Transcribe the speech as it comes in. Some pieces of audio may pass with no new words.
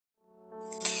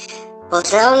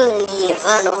Pozdravljeni v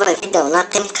novem videu na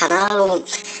tem kanalu.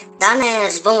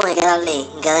 Danes bomo igrali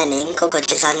Grenenko,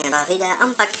 kot je zadnjega videa,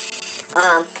 ampak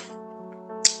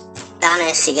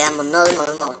danes igramo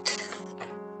normal mode.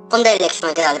 Ponedeljek smo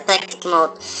igrali practice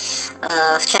mode,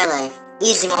 včeraj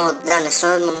easy mode, danes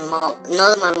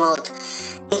normal mode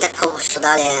in tako bo šlo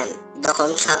dalje do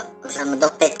konca, oziroma do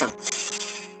petka.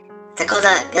 Tako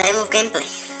da gremo v gameplay.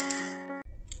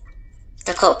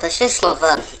 Tako, prišli smo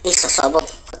v isto sobo,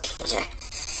 kot že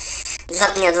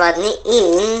zadnja 2 dni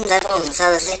in zdaj bom za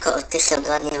razliko od tiste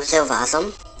 2 dni vzel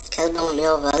vazom, ker bom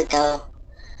jo vrgal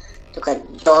tukaj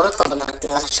dol, ko bo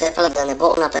naredila zašlepala, da ne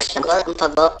bo ona prišla gor,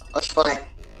 ampak bo od spodaj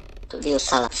tudi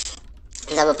ostala.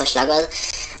 Zdaj bo prišla gor,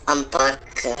 ampak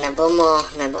ne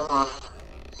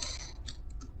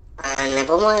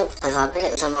bomo jo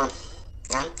pozabili, oziroma,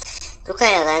 ja.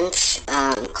 Tukaj je ranč,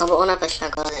 ko bo ona prišla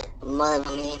gor,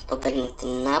 moramo mi pobegniti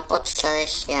na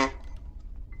podstrešje,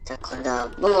 tako da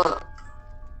bomo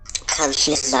kar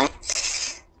šli zdaj.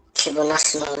 Če bo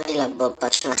nas lovila, bo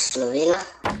pač nas lovila.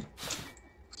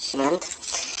 Šment.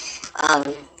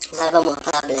 Zdaj bomo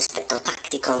uporabili spet to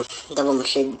taktiko, da bomo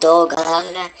šli do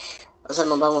garaže,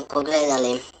 oziroma bomo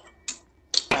pogledali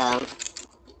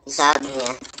zadnje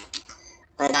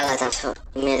predale, tam so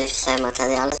imeli vse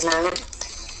materijale znane.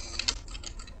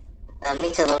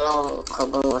 Mikrovalovko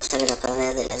bomo seveda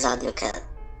preverili zadnjo, ker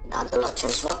da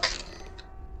določen zvok.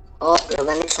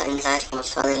 Ljubenica, in zdaj smo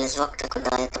ustvarili zvok, tako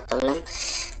da je to problem.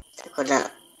 Tako da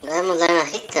gremo zdaj na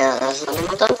hitro,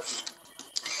 razložimo to.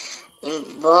 In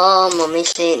bomo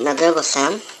mišli na drugo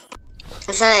stran.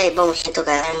 Zdaj bomo šli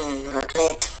tukaj v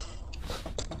klet.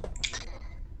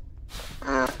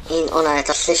 In ona je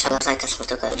to slišala zdaj, ker smo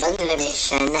tukaj obrnili,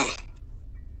 še ne.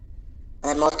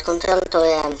 Remote control, to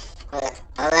je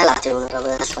relativno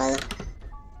dobra stvar.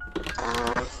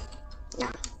 Ja.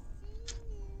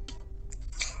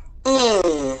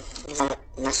 In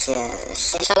nas je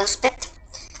slišala spet.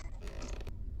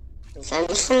 Zdaj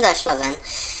mislim, da je šla ven.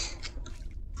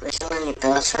 Večina ni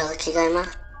prostor, ki ga ima,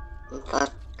 ampak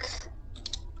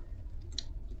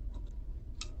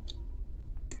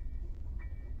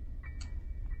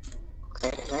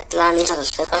letla nisem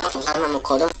zašlepala, vzamemo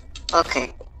kodo. Ok,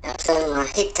 ja zdaj na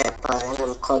hitro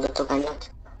povem kodo tukaj not.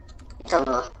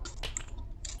 Dobro.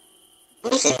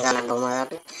 Mislim, da ne bomo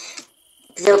rabili.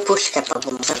 Zdaj puške pa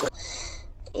bomo zagubili.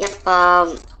 Ja pa...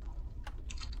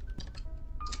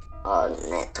 O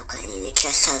ne, tukaj ni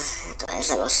ničesar, to je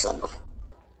zelo slabo.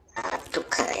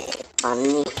 Tukaj pa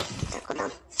ni, tako da.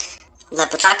 Zdaj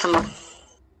počakamo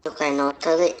tukaj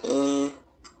notri in...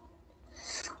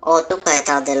 O, tukaj je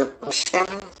ta del puške,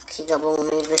 ki ga bomo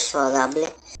mi v bistvu rabili.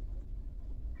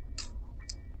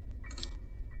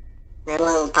 Ne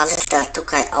moramo paziti, da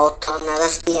tukaj avto ne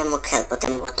razbijemo, ker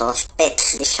potem bo to spet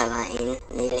slišala in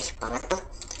ni lih pametno.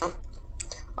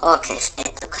 Ok,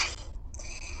 spet tukaj.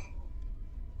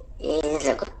 In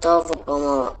zagotovo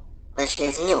bomo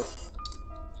prišli z njo.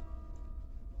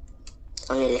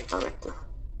 To ni lih pametno.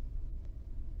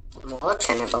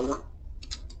 Mogoče ne bomo.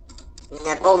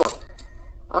 Ne bomo.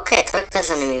 Ok, to je kar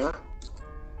zanimivo.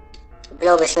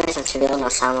 Bilo bi smešno, če bi ona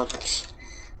sama pač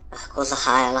lahko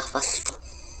zahajala fast.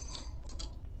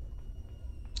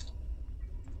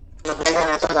 No, glede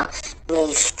na to, da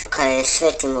mi tukaj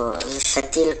svetimo z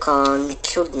svetilko, ni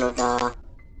čudno, da...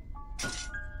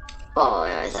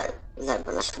 Ojoj, zdaj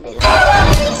bo nas ubila.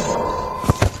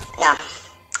 Ja,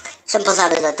 sem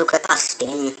pozabil, da tukaj past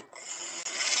in...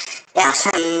 Ja,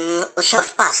 sem ušel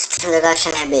v past,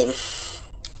 drugače ne bi...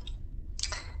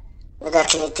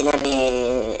 Drugače niti ne bi...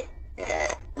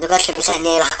 Drugače bi se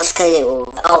njej lahko skril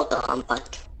v avto, ampak...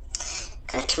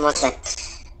 Kaj ćemo zdaj?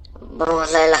 Bomo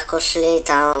zdaj lahko šli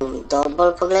tam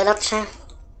dol pogledat še.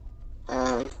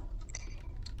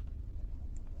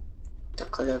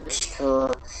 Tako da v bistvu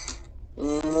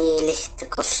ni lih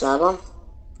tako slabo.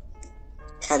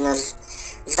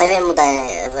 Zdaj vemo, da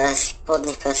je v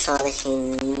spodnjih prostorih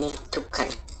in ni tukaj.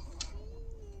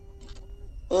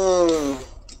 In...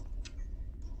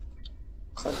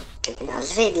 Kot bi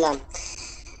nas videla.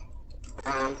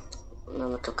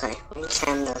 Imamo tukaj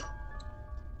encender.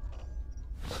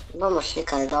 Bomo šli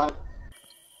kaj dol.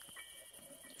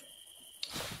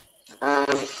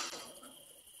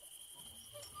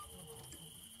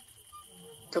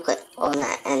 Tukaj, o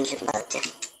ne, engine belt je.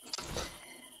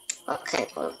 Ok,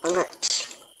 bolj pa nič.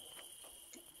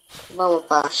 Bomo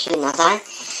pa šli nazaj.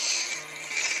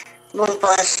 Bomo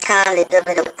pa iskali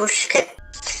dobre puške.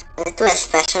 Tu je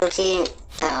special key,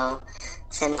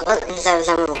 sem gor in zdaj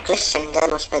vzamemo klišče in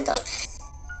gremo spet dol.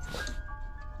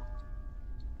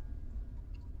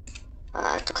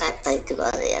 Tukaj pa iti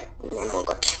gor je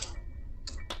nemogoče.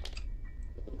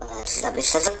 da bi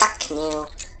se zataknil.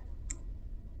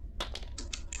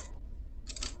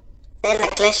 Tele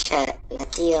kleše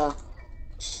letijo.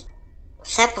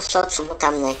 Vse posod samo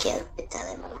tam nekje bi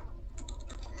telemalo.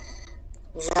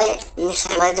 Zdaj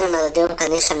nisem vedno naredil,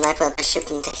 ker nisem najprej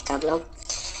prešipnil teh kablov.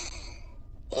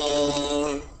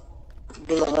 In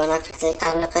bi mogel najprej te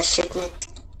kable prešipniti.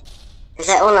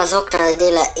 Zdaj ona zvok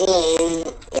naredila in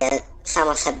je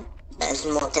samo se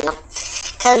zmotilo.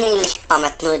 Ker ni lih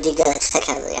pametno odigrati se,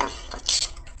 ker ja, pač.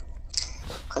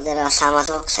 Ko dela sama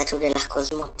zvok, se tudi lahko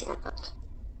zmoti, ampak.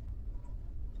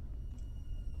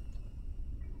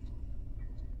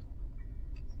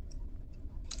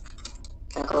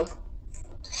 Tako.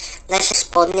 Zdaj še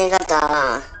spodnjega, da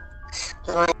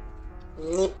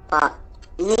ni pa,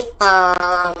 ne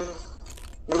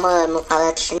moremo pa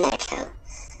reči ne, ker,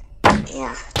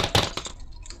 ja.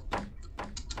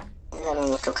 Zdaj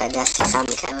bomo tukaj desti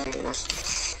sami, ker je nas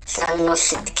stran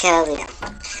nositi, ker je.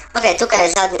 Ok, tukaj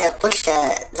je zadnja puška,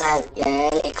 zdaj je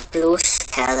velik plus,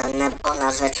 ker ne bo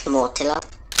nas več motilo.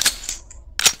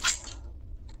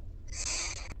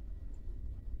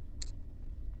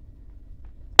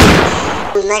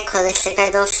 Ne koristi kaj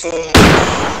dosti,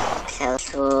 ker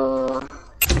so...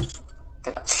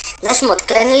 Zdaj smo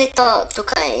odklenili to,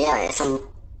 tukaj, ja, jaz sem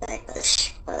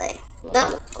prej, da,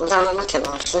 vzamemo, če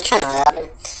bomo slučajno rabili.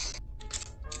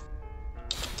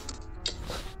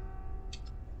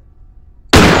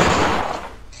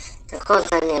 Tako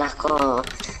zdaj mi lahko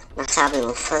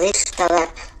nasabimo fristale,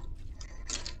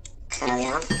 ker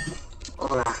ja,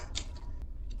 ona.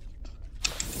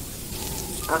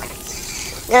 Ok.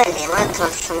 Gledaj, mi je mrtvo,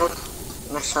 samo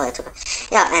meso je tukaj.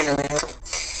 Ja, eno minuto.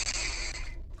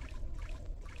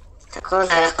 Tako,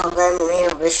 zdaj lahko gledamo mi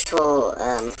v bistvu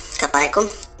kapajko,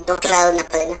 dokler ne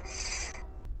pride.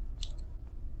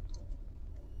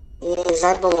 In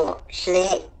zdaj bomo šli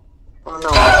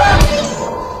ponovno.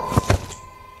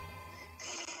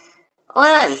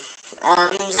 Ojoj,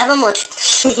 zdaj bomo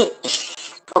šli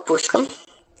po puško,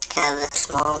 ker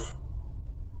smo...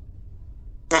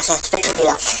 Da se je spet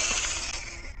ubila.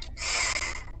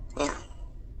 Ja.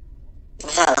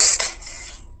 Žalost.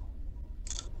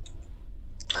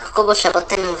 Kako bo še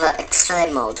potem v X-ray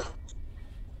modu.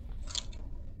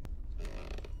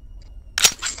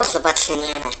 To so pač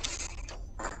njene.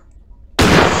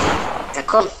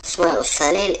 Tako, smo jo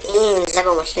ustrelili in zdaj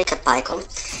bomo šli kapajkom.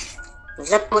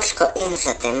 Za puško in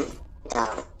za tem, da.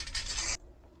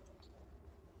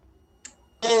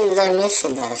 In zdaj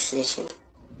mislim, da jo slišim.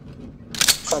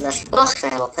 Tako da sploh ne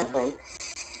bo problem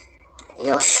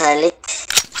jo ustreliti.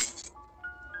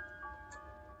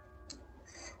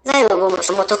 Zdaj bomo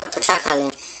samo tukaj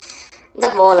počakali, da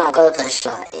bo ona gor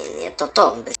prišla in je to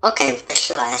to. Ok,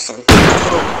 prišla je sem.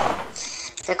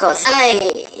 Tako, zdaj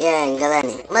je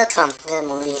Greni mrtva,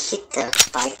 gremo mi hitro k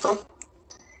pajku,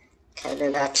 ker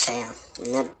drugače,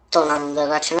 ja, to nam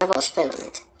drugače ne bo uspelo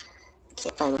niti.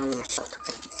 Kje pa imam meso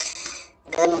tukaj?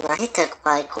 Gremo na hitro k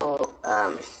pajku,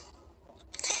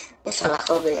 mi smo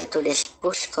lahko bili tudi s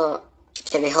puško,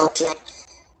 če bi hoteli,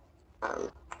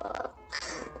 ampak,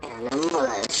 ja, ne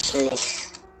morajo šli.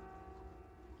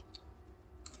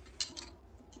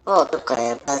 O, tukaj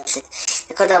je brcit.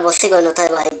 Tako da bo sigurno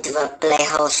treba iti v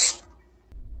playhouse.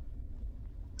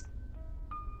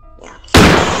 Ja,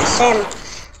 sem,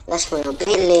 da smo jo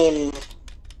bili.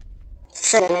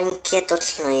 Se ne vem, kje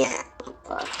točno je,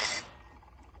 ampak...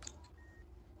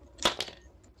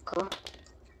 Tako.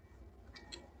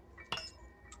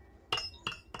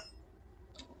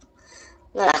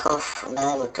 Da lahko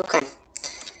gledamo tukaj.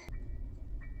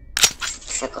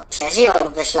 Tako, če je živa, bo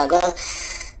prišla gor.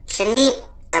 Če ni,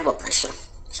 ne bo prišla.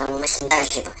 Samo mislim, da je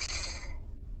živa.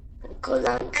 Tako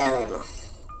da gledamo.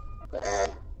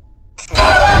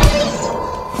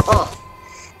 O,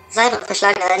 zdaj bo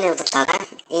prišla gledanje v tale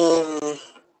in...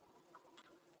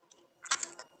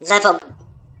 Zdaj pa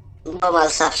bo malo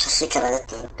slabša slika,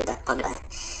 verjetno, da pogledaj.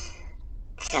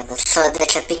 Ker so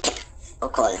rdeče pike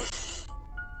okoli.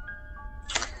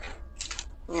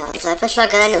 Ja, zdaj pa šla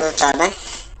gledanje v tale.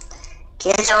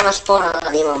 Kje se ona spolno, da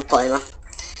nimam pojma.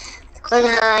 Tako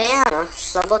da, ja, no,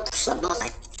 slabo, zdaj.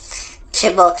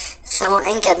 Če bo samo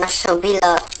enkrat naša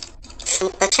ubila, smo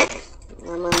pečeni.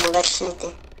 Ne moramo več niti.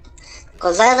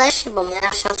 Tako zdaj še bom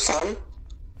ja šel sem.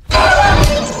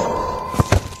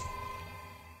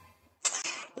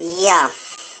 Ja.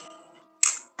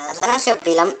 Zdaj nas je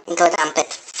ubila in to je dan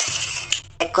 5.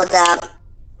 Tako da,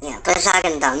 ja, to je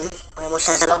zadnji dan. Moramo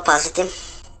se zelo paziti.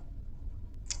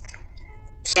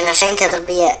 Če nas enkrat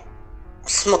dobije,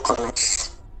 smo konec.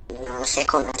 Nas je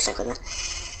konec, tako da.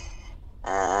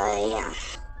 Ja.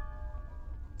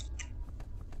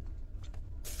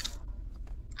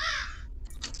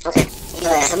 Ok, Da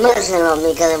je zamrznilo,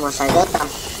 mi gremo zagrta.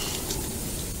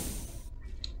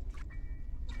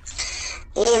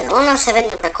 In ona se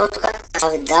vedno tako tukaj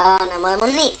pravi, da ne moremo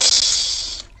nič.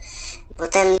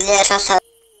 Potem dlje časa,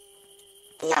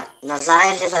 ja,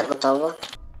 nazaj že zagotovo.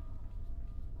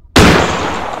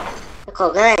 Tako,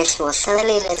 gledaj, smo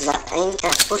selili za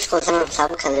enkrat puško vzemem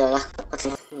sabo, ker jo lahko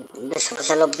potem smo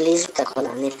zelo blizu, tako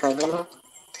da ni problema.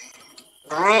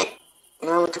 Daj,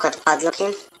 imamo tukaj padloki,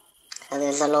 kar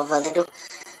je zelo v redu.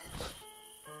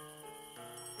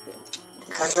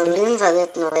 Gazolim,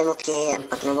 verjetno vemo, kje je,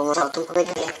 ampak ne bomo z avtom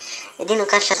povedali. Edino,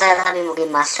 kar še zdaj rabimo, je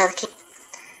maserki,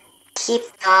 ki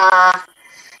pa...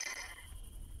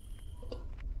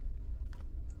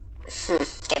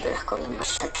 Kje bi lahko bili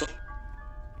maserki?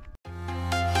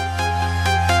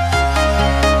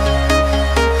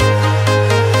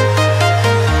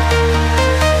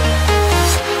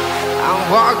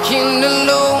 Walking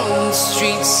alone, the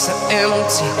streets are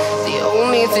empty. The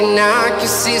only thing I can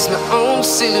see is my own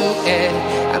silhouette.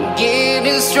 I'm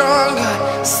getting stronger,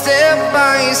 step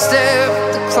by step.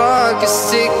 The clock is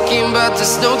ticking, but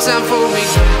there's no time for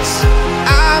regrets.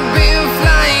 I've been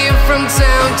flying from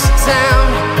town to town,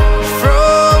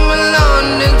 from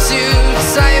London to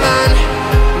Taiwan.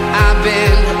 I've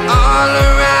been all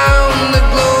around the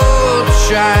globe,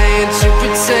 trying to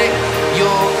protect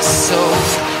your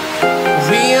soul.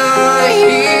 We are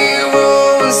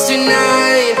heroes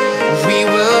tonight. We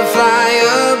will fly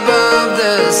above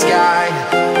the sky.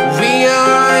 We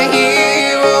are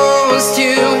heroes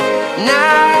tonight.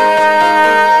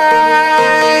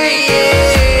 Yeah. We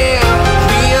are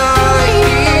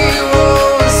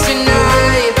heroes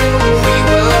tonight. We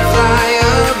will fly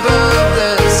above the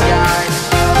sky.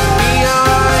 We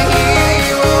are heroes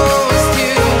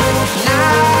tonight.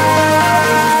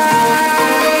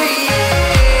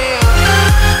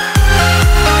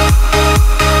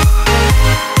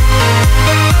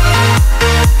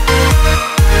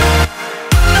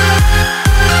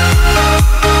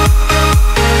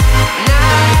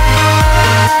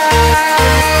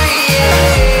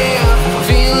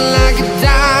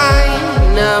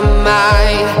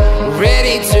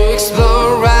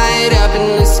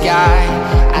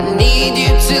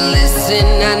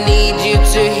 I need you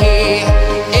to hear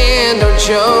and don't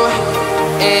show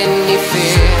any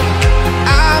fear.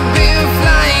 I've been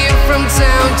flying from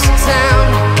town to town,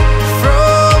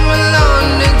 from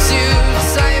London to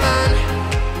Taiwan.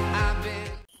 I've been...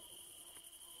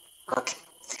 Okay.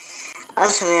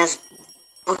 Ali sem jaz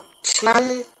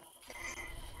bučman,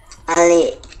 ali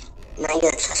na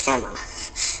igrica skemala.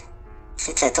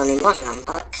 Sicer to ni možno,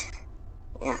 ampak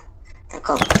ja,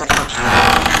 tako.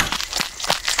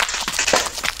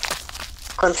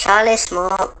 Končali smo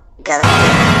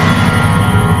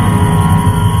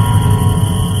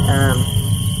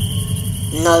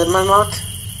normal mod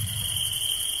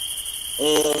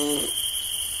in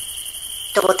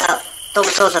to bo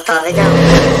to za ta video.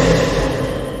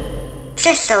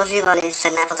 Če ste uživali, se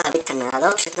ne pozabite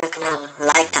naročit na kanal,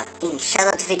 lajkat in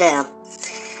sharat videa.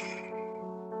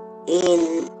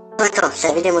 In to je to,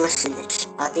 se vidimo naslednjič.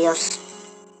 Adios.